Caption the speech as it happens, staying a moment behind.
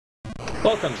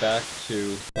Welcome back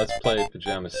to Let's Play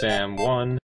Pajama Sam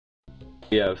 1.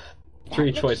 We have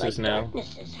three choices now.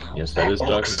 Yes, that is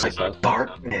Darkness' house.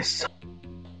 Darkness!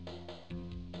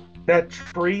 That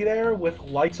tree there with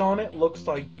lights on it looks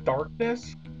like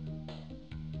darkness?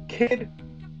 Kid,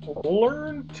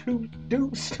 learn to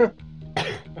do stuff.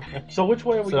 So which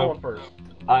way are we going first?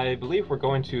 I believe we're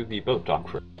going to the boat dock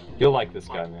first. You'll like this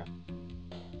guy, man.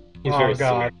 He's very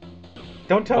God. silly.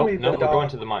 Don't tell me no, the we're going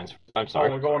to the mines. I'm sorry.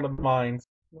 Oh, we're going to the mines.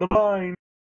 The mines!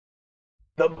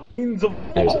 The mines of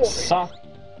There's glory! a sock.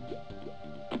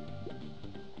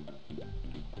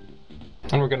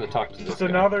 And we're going to talk to this Just guy.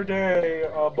 another day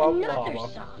above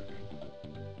lava.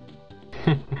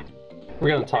 We're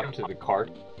going to talk to the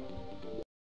cart.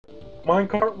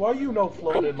 Minecart, why you no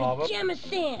float in lava? Pajama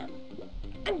Sam.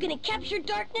 I'm gonna capture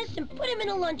Darkness and put him in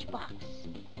a lunchbox.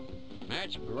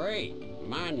 That's great.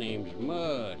 My name's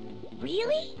Mud.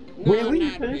 Really? No, Really?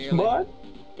 not really. Mud?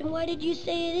 Then why did you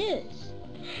say it is?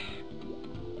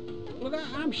 Look,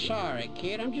 I'm sorry,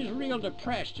 kid. I'm just real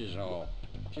depressed is all.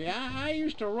 See, I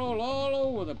used to roll all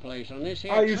over the place on this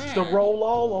here I used to track. roll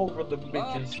all over the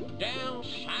bitches. Up, down,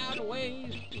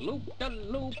 sideways,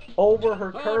 loop-de-loop. Over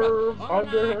her curve,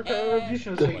 under her curve. You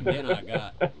should have seen But then I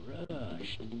got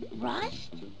rushed.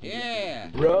 Rust? Yeah.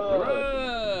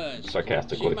 Rust. See,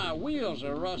 Sarcastically. my wheels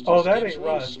are rusted. Oh, that Steps ain't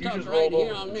one rust. You stuck just right rolled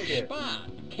here over on some this shit. spot.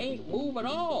 Can't move at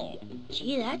all.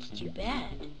 Gee, that's too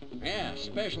bad. Yeah,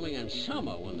 especially in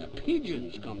summer when the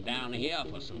pigeons come down here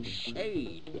for some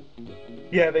shade.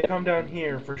 Yeah, they come down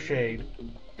here for shade.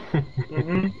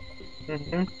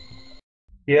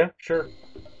 Yeah, sure.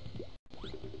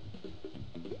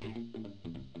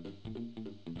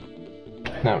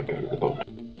 Now we go to the boat.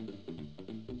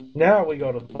 Now we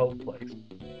go to the boat place.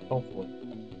 Hopefully.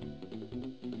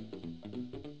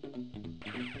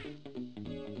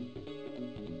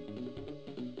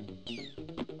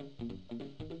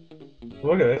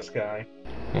 Look at this guy.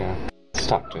 Yeah. Let's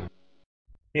talk to him.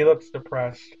 He looks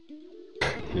depressed.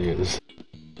 He is.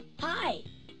 Hi,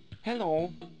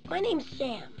 Hello. my name's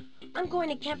Sam. I'm going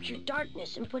to capture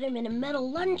Darkness and put him in a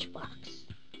metal lunchbox.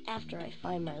 After I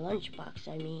find my lunchbox,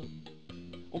 I mean.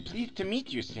 Oh, pleased to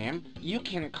meet you, Sam. You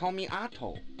can call me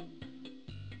Otto.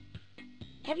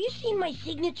 Have you seen my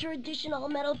signature edition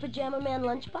all-metal Pajama Man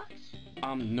lunchbox?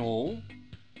 No.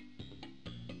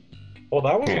 Well,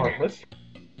 that was heartless.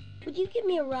 Would you give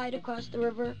me a ride across the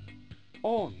river?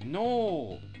 Oh,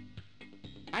 no.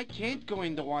 I can't go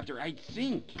in the water. I'd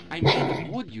sink. I'm made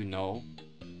of wood, you know.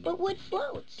 But wood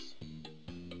floats.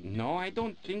 No, I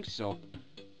don't think so.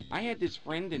 I had this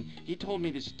friend, and he told me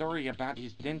the story about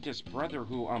his dentist brother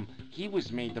who, he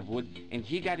was made of wood, and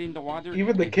he got in the water.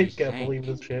 Even the and he kids can't sank. believe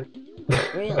this shit.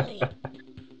 Really?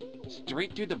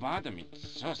 Straight to the bottom.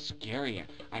 It's so scary.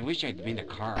 I wish I'd been a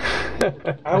car.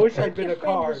 I wish But I'd been your a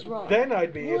friend car. was wrong. Then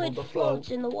I'd be Wood able to float.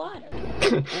 floats in the water.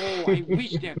 Oh, I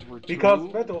wish that were true.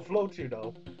 Because metal floats, you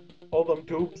know. All them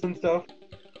tubes and stuff.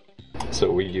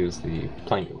 So we use the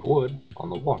plank of wood on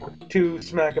the water. To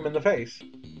smack him in the face.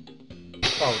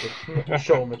 Oh, to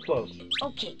show him it floats.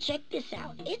 Okay, check this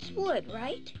out. It's wood,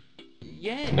 right?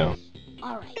 Yes. No.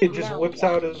 Alright, It just now whips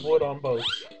out watch. his wood on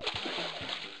boats.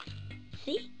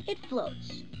 See? It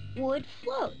floats. Wood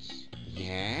floats.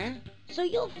 Yeah? So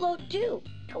you'll float too.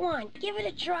 Come on, give it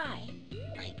a try.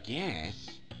 I guess.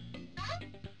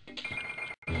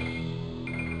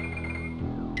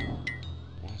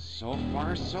 Well, so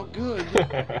far, so good.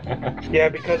 Yeah,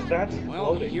 because that's Well,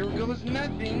 floating. here goes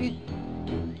nothing.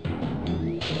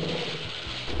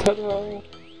 Ta-da!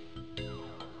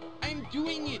 I'm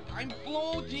doing it! I'm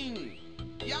floating!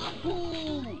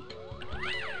 Yahoo!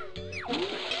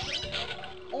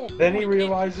 Oh, Then he boy,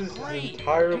 realizes it's his great.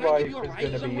 entire Can I life give you a is ride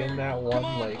gonna be somewhere? in that Come one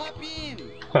on, lake. hop in.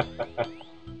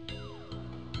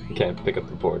 You can't pick up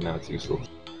the board now, it's useless.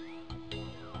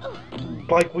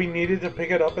 Like we needed to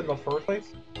pick it up in the first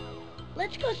place?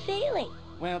 Let's go sailing.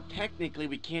 Well, technically,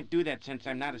 we can't do that since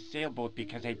I'm not a sailboat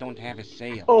because I don't have a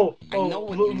sail. Oh, I know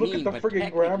what you look mean, at the but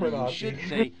friggin' grammar technically you Nazi. should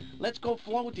say, let's go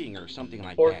floating or something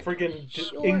like Or that. friggin'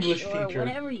 Sure, English sure, teacher.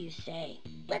 whatever you say.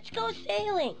 Let's go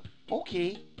sailing.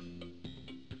 Okay.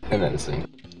 And then sing.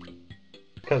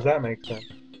 Because that makes sense.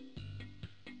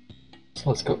 So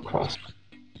let's go across.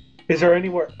 Is there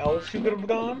anywhere else you could have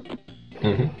gone?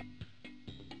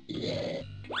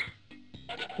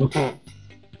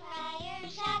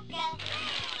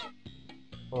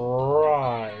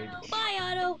 Right. Bye,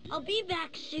 Otto. I'll be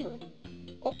back soon.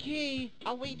 Okay,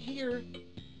 I'll wait here.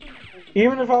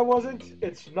 Even if I wasn't,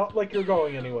 it's not like you're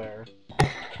going anywhere.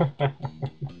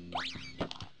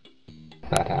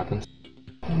 That happens.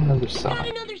 Another Got sock.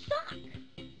 another sock.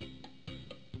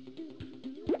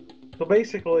 So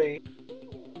basically,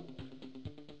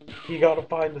 you gotta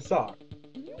find the sock.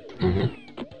 Mm-hmm.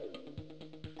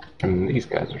 And these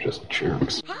guys are just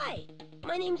jerks. Hi,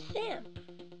 my name's Sam.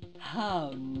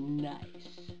 How nice.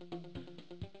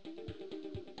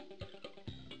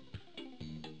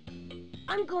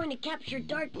 I'm going to capture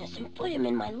Darkness and put him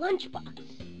in my lunchbox.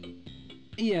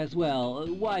 Yes, well,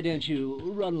 why don't you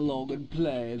run along and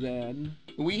play then?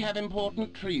 We have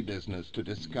important tree business to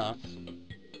discuss.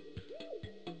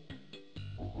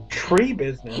 Tree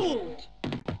business?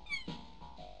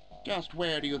 Just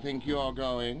where do you think you're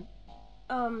going?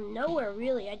 Nowhere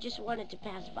really. I just wanted to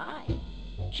pass by.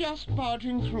 Just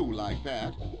barging through like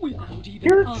that? Without even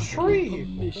You're a asking tree!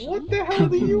 permission. What the hell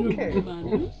do you No care?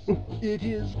 manners. It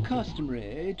is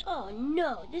customary. Oh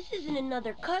no, this isn't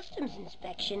another customs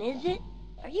inspection, is it?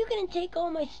 Are you gonna take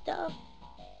all my stuff?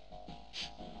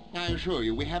 I assure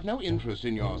you, we have no interest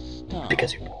in your stuff.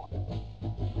 Because you're poor.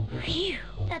 Phew,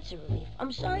 that's a relief.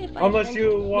 I'm sorry if I Unless offended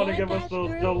you May want to I give us pass those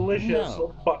through? delicious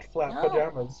No. butt flap No.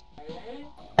 pajamas.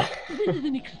 This is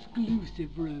an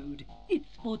exclusive road. It's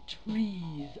for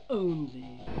trees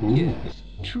only. Ooh. Yes,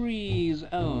 trees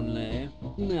only.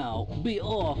 Now, be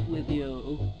off with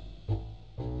you.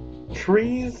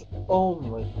 Trees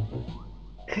only.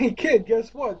 Hey kid,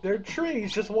 guess what? They're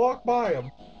trees. Just walk by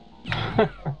them.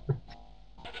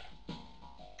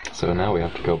 So now we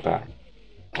have to go back.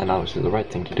 And obviously the right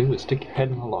thing to do is stick your head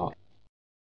in the log.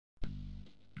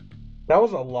 That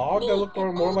was a log? That looked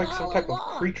more like some type of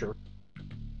log. creature.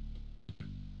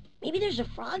 Maybe there's a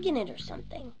frog in it or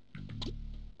something.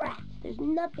 Rats, there's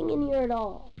nothing in here at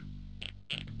all.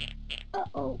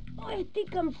 Uh-oh, I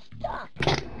think I'm stuck.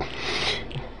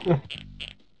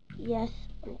 Yes,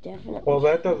 I'm definitely Well,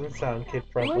 that stuck. doesn't sound I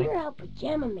kid-friendly. wonder how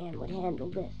Pajama Man would handle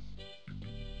this.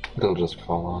 It'll just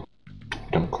fall on.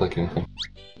 Don't click anything.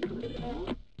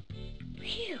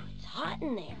 Phew, it's hot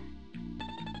in there.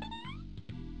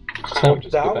 So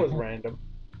just That go back was in. random.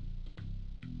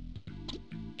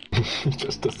 He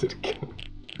just does it again.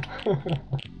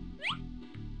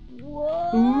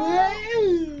 Whoa!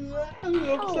 That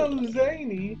looks so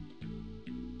zany.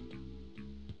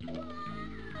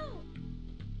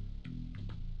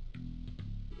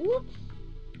 Whoops.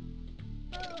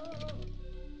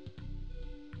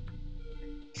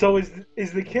 So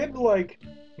is the kid like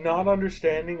not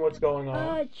understanding what's going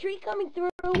on? Tree coming through.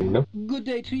 Nope. Good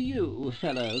day to you,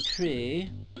 fellow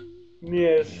tree.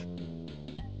 Yes.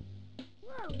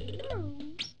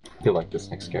 You like this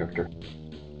next character.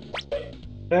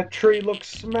 That tree looks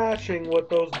smashing with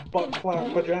those butt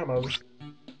flap pajamas.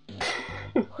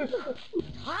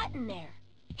 It's hot in there.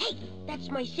 Hey, that's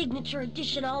my signature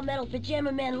edition all-metal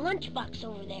Pajama Man lunchbox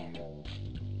over there.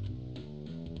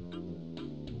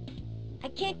 I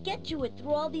can't get to it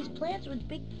through all these plants with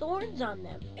big thorns on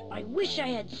them. I wish I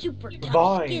had super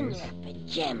tough skin Vines. like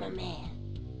Pajama Man.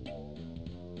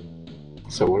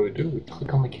 So what do? We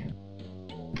click on the camera.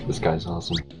 This guy's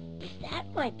awesome. Is that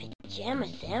my Pajama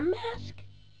Sam mask?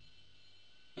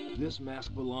 This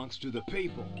mask belongs to the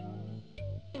people.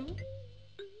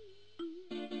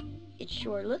 It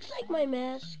sure looks like my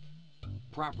mask.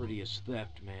 Property is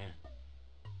theft, man.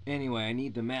 Anyway, I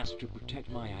need the mask to protect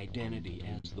my identity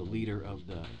as the leader of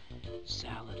the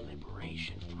Salad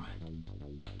Liberation Front.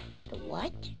 The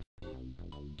what?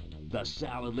 The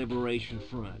Salad Liberation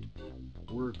Front.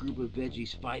 We're a group of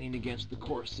veggies fighting against the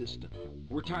course system.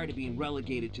 We're tired of being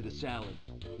relegated to the salad.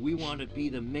 We want to be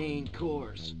the main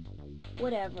course.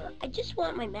 Whatever. I just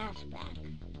want my mask back.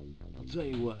 I'll tell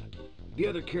you what. The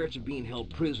other carrots are being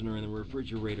held prisoner in the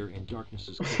refrigerator in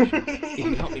Darkness's kitchen. If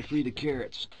you help me free the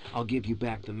carrots, I'll give you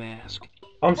back the mask.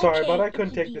 I'm sorry, Okay, but I it's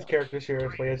couldn't a take deal. this character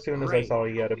seriously as soon as I Great. saw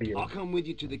he had a beard. I'll come with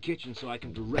you to the kitchen so I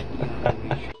can direct the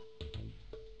operation.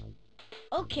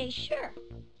 Okay, sure.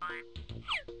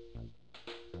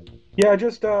 Yeah,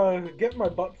 just get my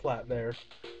butt flat there.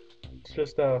 It's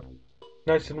just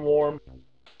nice and warm.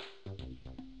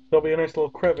 There'll be a nice little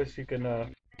crevice you can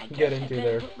I get guess into I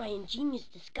better there. put my ingenious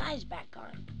disguise back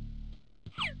on.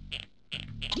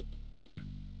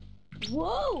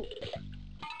 Whoa!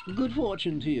 Good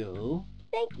fortune to you.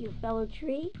 Thank you, fellow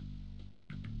tree.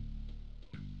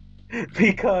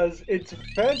 Because it's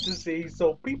fantasy,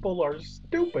 so people are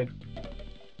stupid.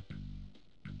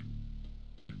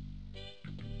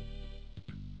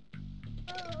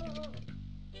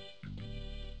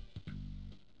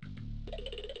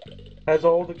 Has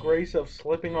all the grace of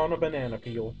slipping on a banana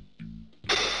peel.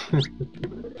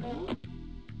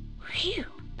 Phew!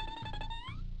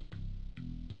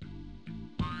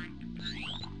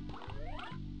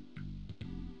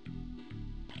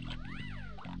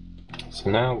 So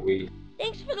now we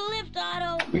Thanks for the lift,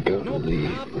 Otto. go to the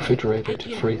refrigerator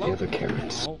to free the other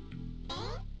carrots.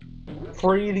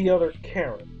 free the other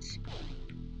carrots.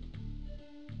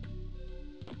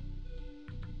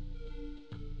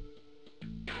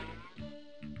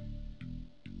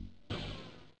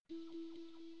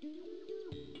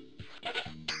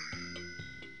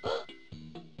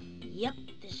 Yep,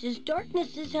 this is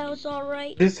Darkness's house, all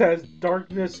right. This has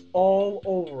darkness all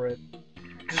over it.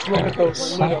 Just look at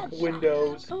those lit up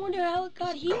windows. I wonder how it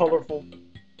got here.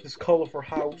 This colorful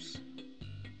house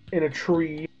in a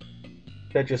tree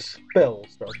that just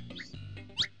spells darkness.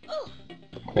 Oh,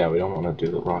 Yeah, we don't want to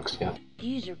do the rocks yet.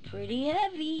 these are pretty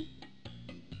heavy.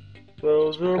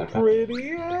 Those are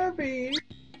pretty heavy.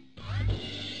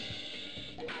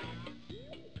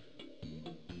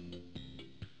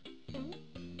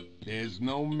 There's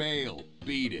no mail.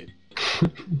 Beat it.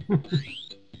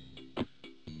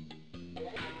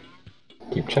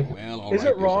 Keep checking. Well, all Is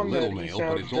right, it wrong there's a that little he mail, but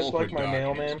sounds it's just all for like my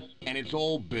darkness. mailman? And it's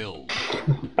all bills.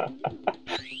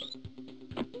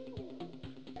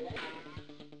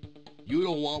 You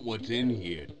don't want what's in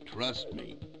here, trust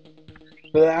me.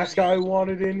 The last guy who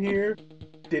wanted in here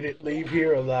didn't leave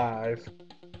here alive.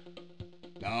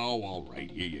 Oh, all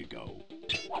right, here you go.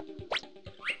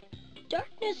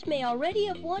 Darkness may already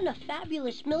have won a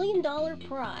fabulous $1 million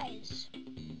prize.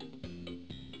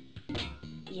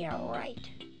 Yeah, right.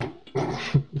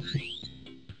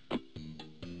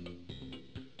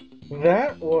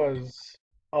 That was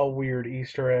a weird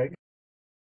Easter egg.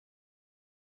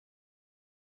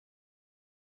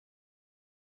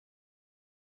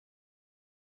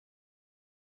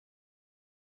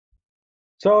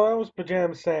 So that was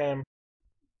Pajama Sam.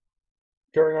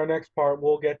 During our next part,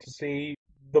 we'll get to see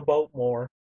the boat more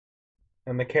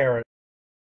and the carrot.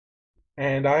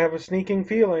 And I have a sneaking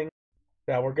feeling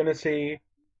that we're going to see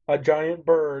a giant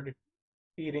bird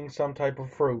eating some type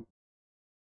of fruit.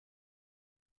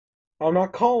 I'm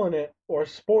not calling it or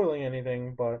spoiling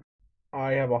anything, but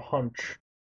I have a hunch.